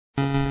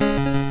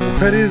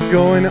What is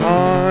going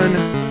on,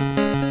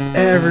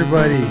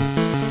 everybody?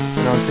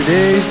 And on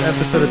today's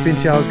episode of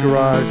PincheAls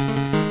Garage,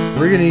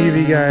 we're going to give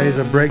you guys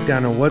a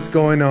breakdown of what's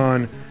going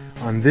on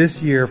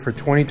this year for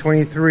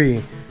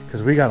 2023,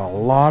 because we got a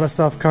lot of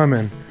stuff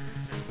coming,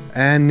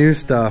 and new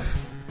stuff,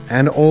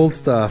 and old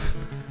stuff,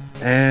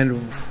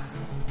 and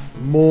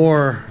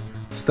more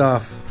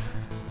stuff.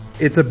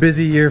 It's a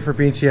busy year for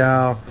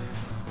PincheAls.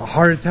 A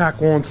heart attack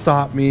won't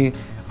stop me.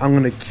 I'm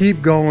going to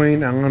keep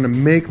going. I'm going to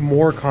make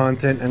more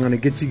content. I'm going to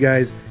get you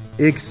guys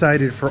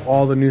excited for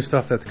all the new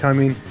stuff that's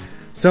coming.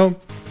 So,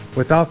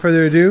 without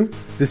further ado,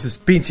 this is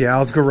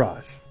PincheAls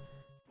Garage.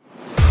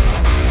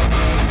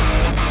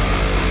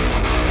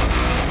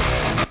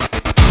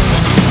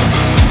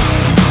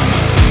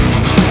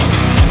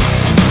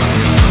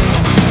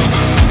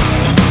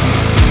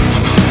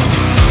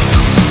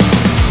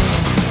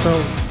 So,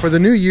 for the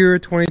new year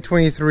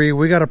 2023,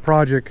 we got a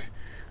project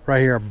right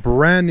here, a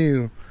brand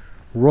new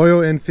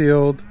Royal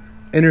Enfield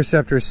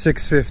Interceptor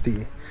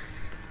 650.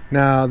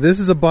 Now, this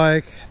is a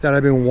bike that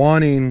I've been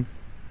wanting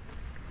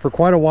for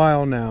quite a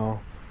while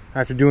now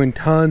after doing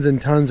tons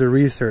and tons of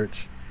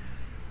research.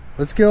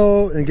 Let's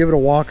go and give it a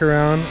walk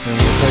around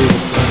and we'll tell you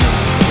what's going on.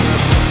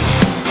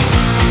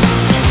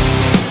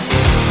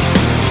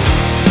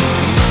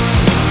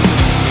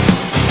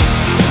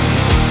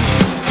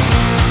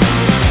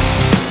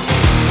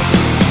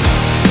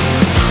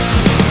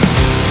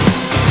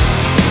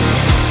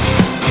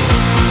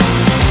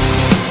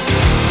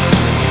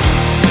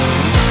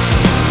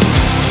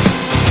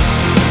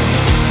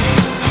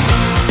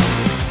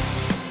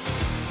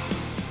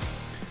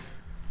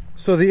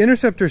 So the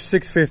Interceptor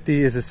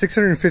 650 is a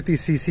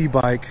 650cc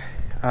bike,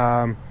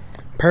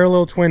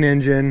 parallel twin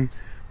engine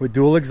with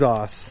dual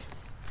exhausts,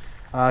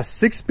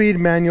 6-speed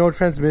manual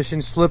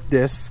transmission, slip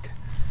disc.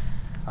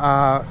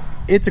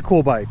 It's a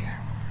cool bike.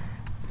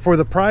 For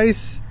the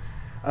price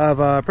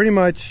of pretty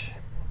much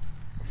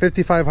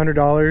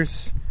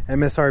 $5,500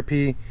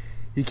 MSRP,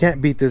 you can't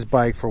beat this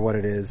bike for what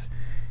it is.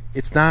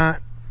 It's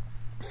not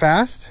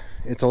fast.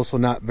 It's also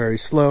not very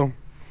slow.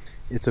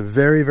 It's a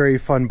very, very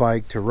fun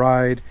bike to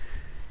ride.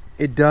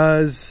 It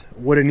does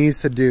what it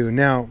needs to do.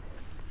 Now,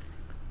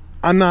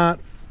 I'm not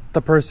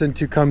the person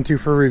to come to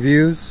for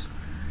reviews,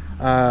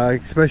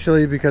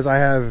 especially because I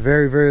have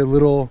very, very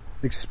little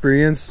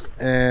experience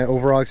and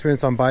overall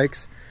experience on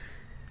bikes.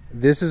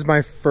 This is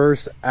my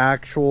first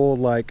actual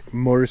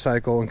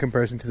motorcycle in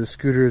comparison to the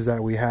scooters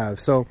that we have.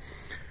 So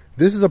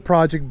this is a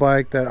project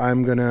bike that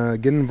I'm gonna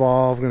get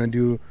involved, gonna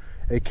do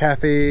a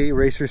cafe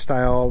racer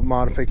style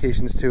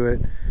modifications to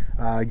it.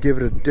 Give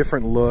it a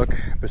different look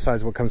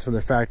besides what comes from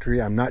the factory.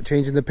 I'm not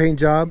changing the paint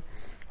job.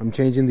 I'm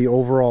changing the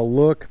overall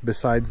look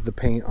besides the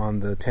paint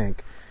on the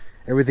tank.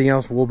 Everything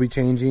else will be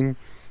changing.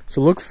 So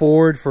look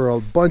forward for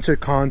a bunch of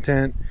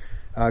content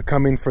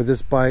coming for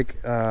this bike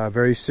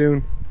very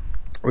soon.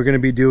 We're going to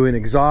be doing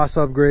exhaust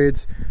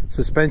upgrades,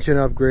 suspension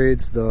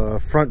upgrades. The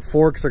front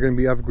forks are going to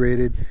be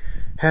upgraded.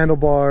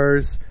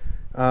 Handlebars.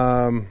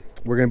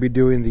 We're going to be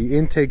doing the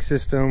intake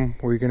system.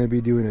 We're going to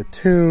be doing a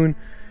tune.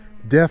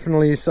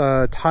 Definitely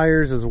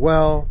tires as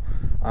well.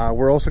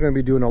 We're also going to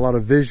be doing a lot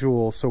of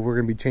visuals, so we're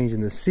going to be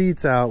changing the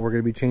seats out. We're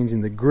going to be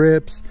changing the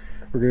grips.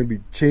 We're going to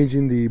be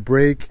changing the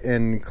brake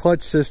and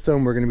clutch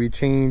system. We're going to be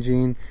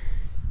changing.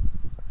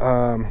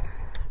 We're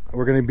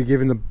going to be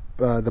giving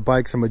the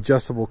bike some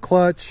adjustable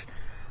clutch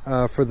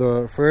for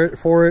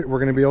it. We're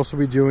going to be also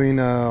be doing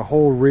a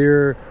whole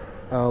rear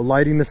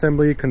lighting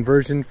assembly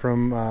conversion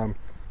from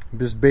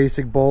just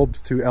basic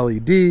bulbs to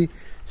LED.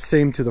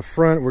 Same to the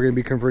front. We're going to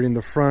be converting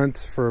the front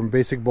from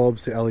basic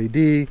bulbs to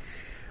LED.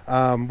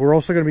 We're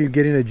also going to be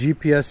getting a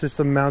GPS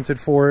system mounted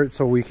for it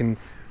so we can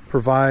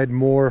provide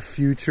more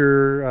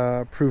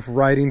future proof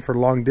riding for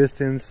long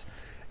distance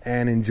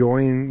and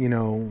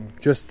enjoying,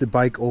 just the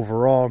bike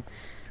overall.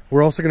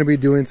 We're also going to be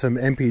doing some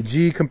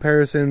MPG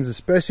comparisons,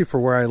 especially for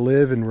where I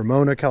live in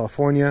Ramona,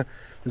 California.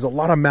 There's a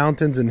lot of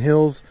mountains and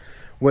hills.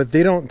 What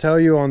they don't tell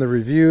you on the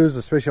reviews,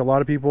 especially a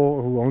lot of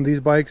people who own these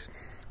bikes,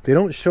 they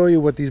don't show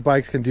you what these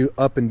bikes can do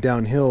up and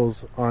down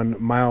hills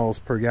on miles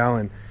per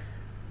gallon.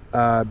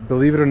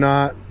 Believe it or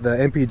not, the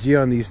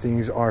MPG on these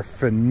things are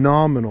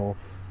phenomenal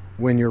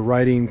when you're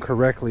riding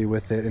correctly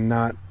with it and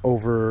not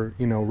over,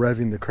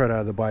 revving the crud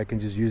out of the bike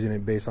and just using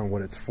it based on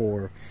what it's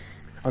for.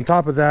 On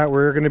top of that,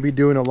 we're going to be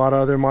doing a lot of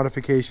other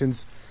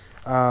modifications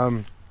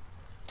that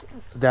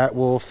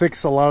will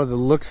fix a lot of the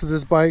looks of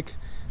this bike,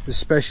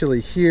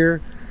 especially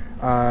here.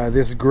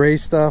 This gray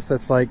stuff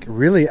that's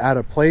really out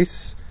of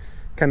place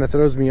kind of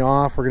throws me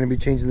off. We're going to be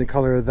changing the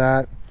color of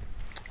that.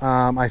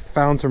 I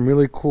found some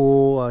really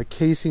cool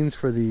casings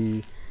for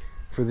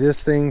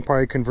this thing,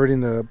 probably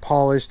converting the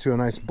polish to a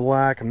nice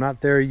black. I'm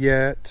not there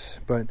yet,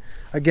 but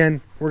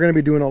again, we're going to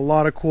be doing a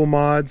lot of cool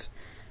mods.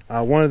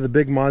 One of the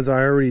big mods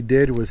I already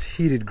did was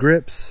heated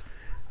grips.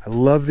 I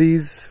love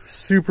these,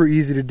 super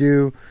easy to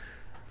do.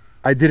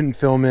 I didn't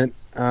film it.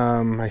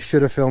 I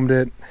should have filmed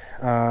it,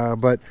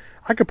 but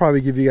I could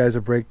probably give you guys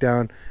a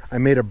breakdown. I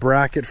made a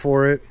bracket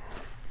for it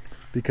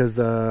because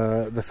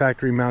the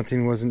factory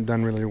mounting wasn't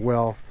done really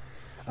well,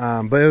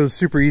 but it was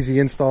super easy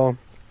install.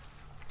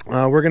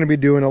 we're going to be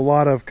doing a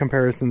lot of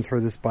comparisons for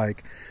this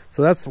bike.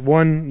 So that's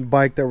one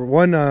bike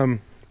that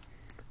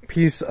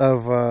piece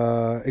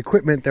of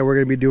equipment that we're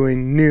going to be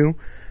doing new.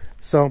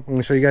 So I'm going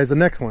to show you guys the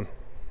next one.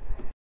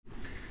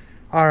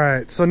 All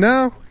right, so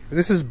now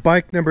this is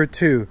bike number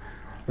 2,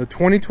 the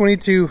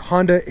 2022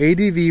 Honda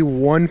ADV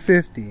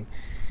 150.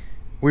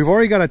 We've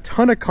already got a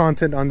ton of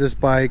content on this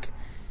bike.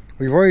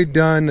 We've already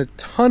done a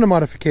ton of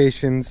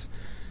modifications,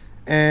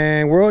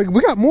 and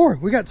we got more.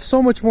 We got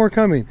so much more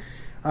coming.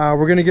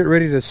 We're gonna get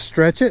ready to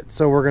stretch it,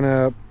 so we're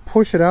gonna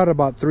push it out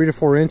about 3 to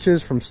 4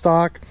 inches from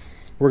stock.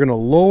 We're gonna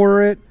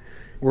lower it.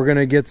 We're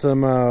gonna get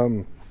some.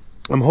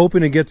 I'm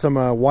hoping to get some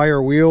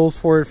wire wheels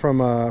for it from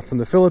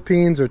the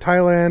Philippines or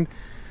Thailand.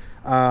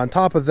 On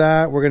top of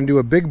that, we're gonna do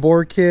a big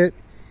bore kit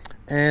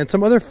and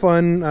some other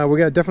fun. We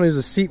got definitely there's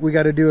a seat we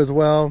got to do as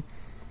well,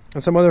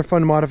 and some other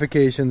fun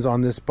modifications on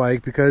this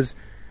bike because.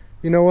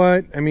 You know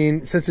what? I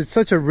mean, since it's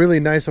such a really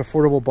nice,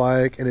 affordable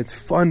bike and it's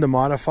fun to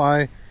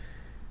modify,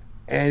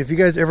 and if you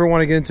guys ever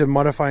want to get into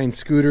modifying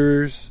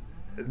scooters,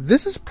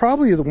 this is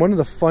probably one of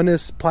the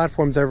funnest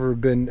platforms I've ever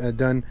been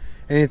done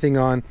anything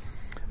on,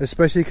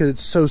 especially because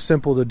it's so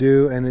simple to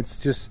do and it's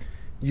just,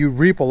 you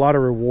reap a lot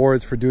of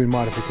rewards for doing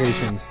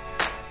modifications.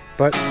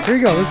 But here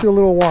you go. Let's do a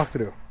little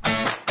walkthrough.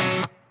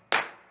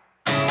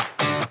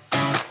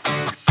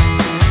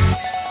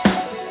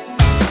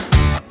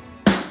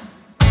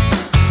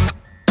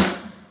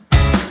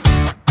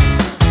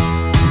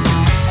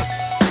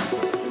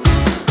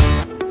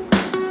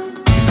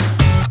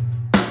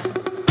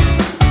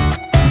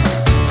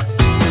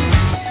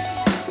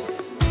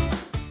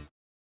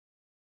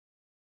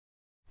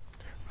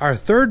 Our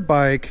third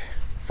bike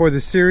for the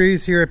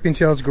series here at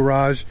PincheAls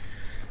Garage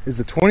is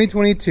the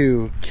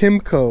 2022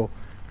 Kymco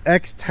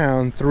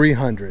X-Town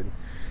 300.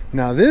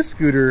 Now this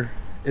scooter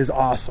is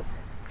awesome.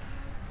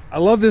 I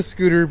love this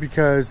scooter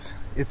because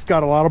it's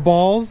got a lot of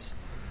balls.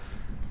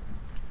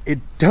 It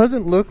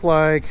doesn't look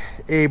like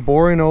a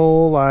boring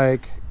old,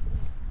 like,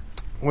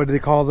 what do they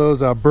call those?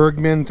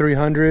 Bergman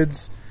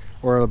 300s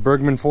or a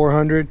Bergman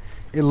 400.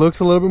 It looks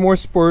a little bit more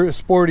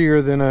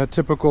sportier than a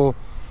typical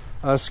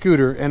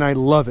scooter, and I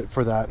love it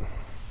for that.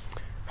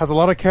 Has a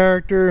lot of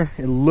character.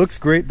 It looks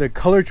great. The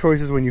color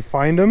choices when you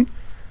find them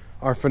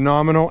are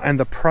phenomenal, and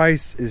the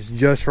price is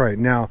just right.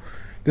 Now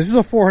this is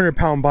a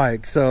 400-pound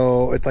bike,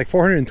 so it's like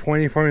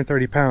 420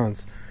 430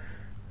 pounds.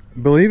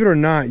 Believe it or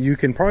not, you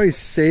can probably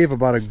save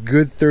about a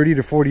good 30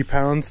 to 40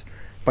 pounds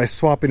by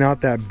swapping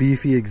out that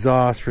beefy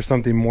exhaust for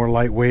something more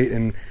lightweight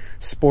and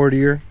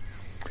sportier.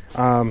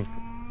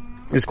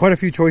 There's quite a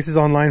few choices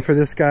online for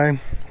this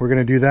guy. We're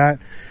gonna do that.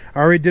 I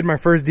already did my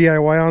first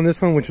DIY on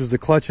this one, which was the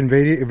clutch and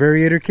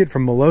variator kit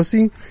from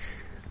Melosi.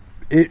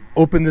 It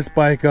opened this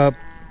bike up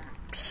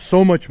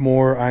so much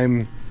more.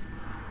 I'm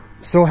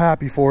so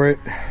happy for it.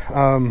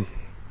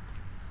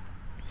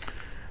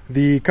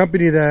 The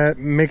company that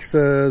makes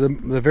the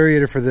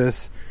variator for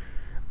this,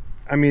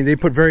 I mean, they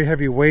put very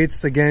heavy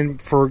weights, again,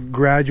 for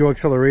gradual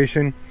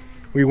acceleration.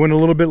 We went a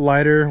little bit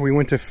lighter. We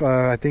went to,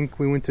 I think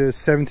we went to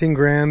 17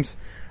 grams.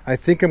 I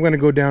think I'm gonna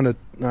go down to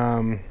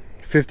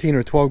 15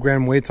 or 12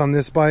 gram weights on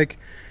this bike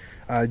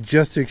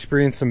just to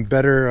experience some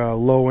better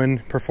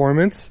low-end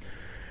performance.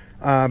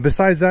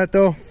 Besides that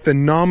though,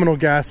 phenomenal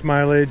gas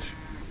mileage,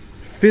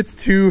 fits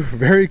too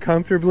very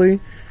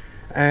comfortably,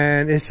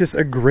 and it's just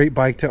a great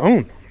bike to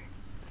own.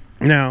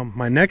 Now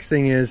my next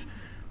thing is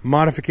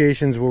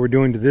modifications, what we're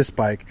doing to this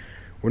bike.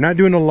 We're not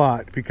doing a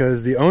lot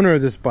because the owner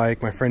of this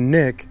bike, my friend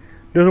Nick,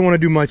 doesn't want to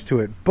do much to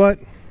it, but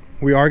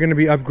we are going to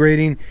be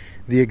upgrading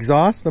the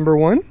exhaust, number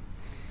one.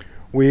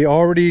 We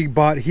already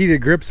bought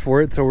heated grips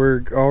for it, so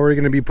we're already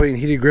going to be putting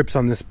heated grips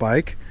on this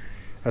bike.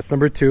 That's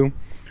number two.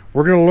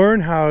 We're going to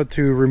learn how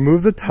to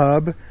remove the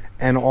tub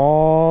and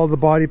all the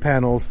body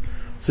panels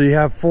so you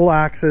have full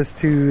access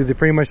to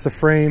pretty much the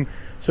frame.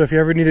 So if you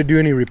ever need to do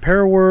any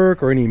repair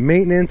work or any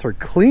maintenance or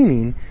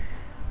cleaning,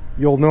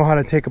 you'll know how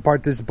to take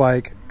apart this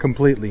bike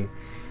completely.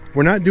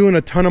 We're not doing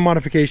a ton of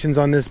modifications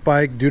on this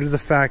bike due to the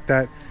fact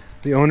that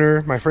the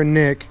owner, my friend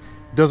Nick,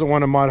 doesn't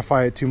want to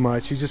modify it too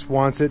much. He just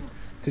wants it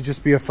to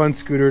just be a fun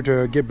scooter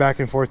to get back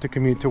and forth to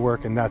commute to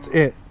work, and that's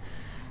it.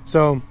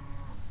 So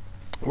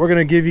we're going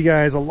to give you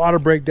guys a lot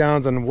of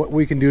breakdowns on what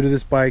we can do to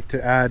this bike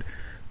to add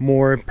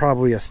more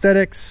probably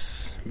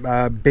aesthetics,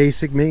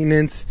 basic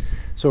maintenance.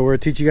 So we're going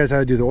to teach you guys how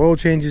to do the oil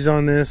changes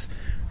on this.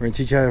 We're going to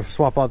teach you how to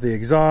swap out the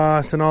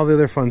exhaust and all the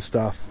other fun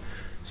stuff.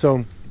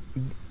 So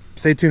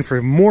stay tuned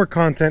for more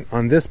content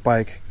on this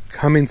bike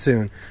coming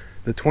soon.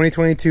 The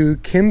 2022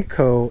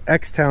 Kymco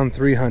X-Town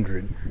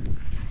 300.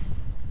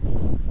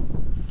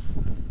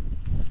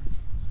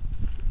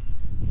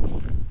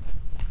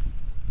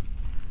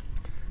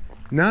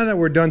 Now that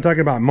we're done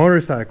talking about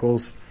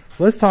motorcycles,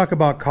 let's talk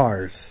about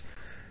cars.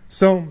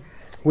 So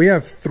we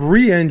have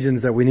 3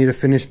 engines that we need to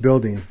finish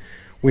building.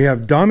 We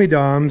have Dommy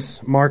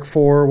Dom's Mark IV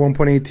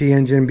 1.8T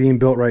engine being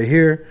built right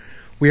here.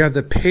 We have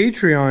the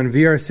Patreon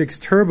VR6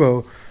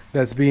 Turbo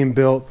that's being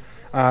built.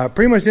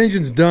 Pretty much the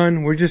engine's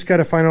done. We just got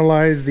to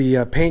finalize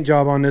the paint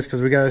job on this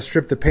because we got to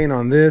strip the paint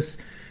on this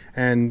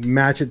and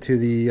match it to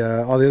the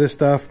all the other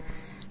stuff.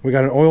 We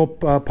got an oil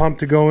pump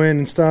to go in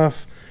and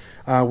stuff.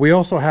 We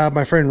also have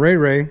my friend Ray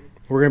Ray.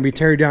 We're going to be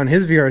tearing down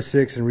his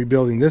VR6 and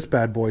rebuilding this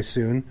bad boy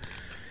soon.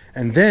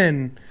 And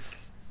then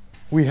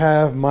we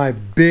have my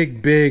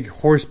big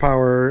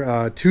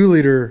horsepower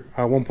 2-liter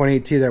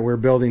 1.8T that we're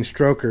building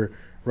stroker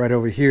right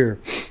over here.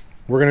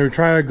 We're going to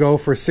try to go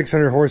for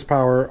 600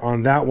 horsepower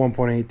on that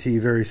 1.8T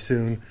very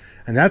soon.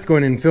 And that's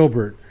going in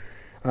Filbert.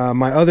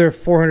 My other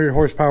 400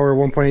 horsepower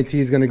 1.8T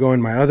is going to go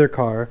in my other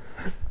car.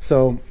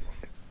 So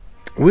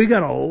we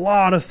got a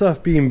lot of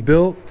stuff being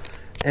built,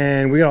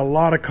 and we got a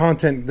lot of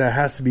content that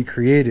has to be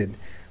created.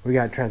 We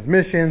got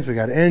transmissions, we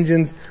got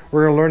engines.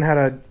 We're going to learn how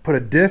to put a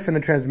diff in a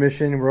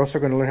transmission. We're also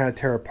going to learn how to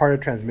tear apart a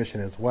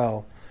transmission as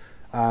well.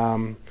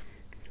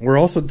 We're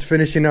also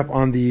finishing up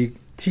on the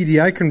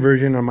TDI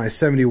conversion on my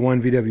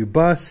 71 VW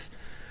bus.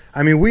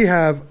 I mean, we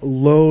have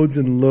loads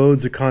and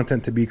loads of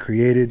content to be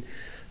created.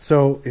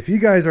 So if you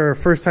guys are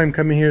first time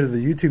coming here to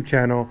the YouTube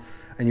channel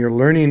and you're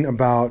learning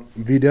about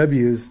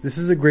VWs, this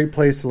is a great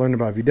place to learn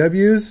about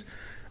VWs,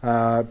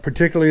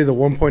 particularly the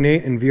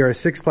 1.8 and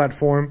VR6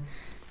 platform.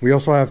 We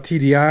also have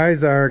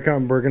TDIs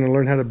that we're going to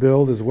learn how to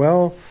build as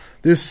well.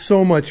 There's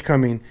so much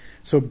coming.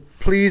 So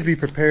please be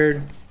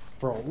prepared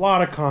for a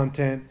lot of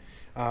content.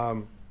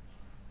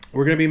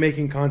 We're going to be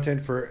making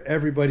content for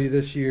everybody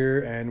this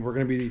year, and we're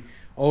going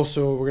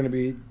to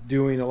be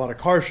doing a lot of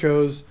car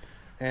shows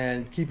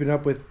and keeping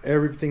up with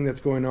everything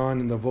that's going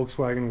on in the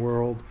Volkswagen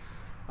world,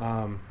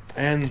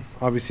 and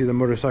obviously the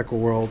motorcycle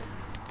world.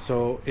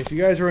 So if you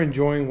guys are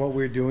enjoying what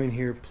we're doing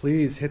here,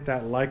 please hit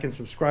that like and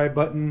subscribe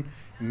button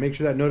and make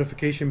sure that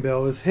notification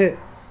bell is hit,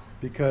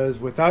 because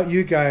without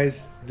you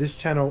guys, this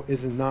channel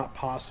is not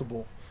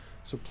possible.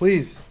 So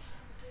please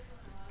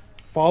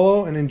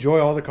follow and enjoy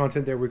all the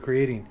content that we're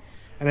creating.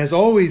 And as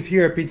always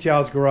here at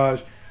PincheAls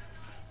Garage,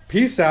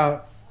 peace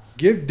out,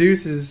 give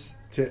deuces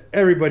to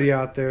everybody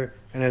out there.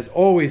 And as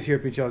always here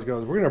at PincheAls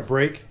Garage, we're going to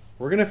break,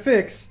 we're going to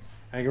fix,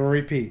 and we're going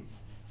to repeat.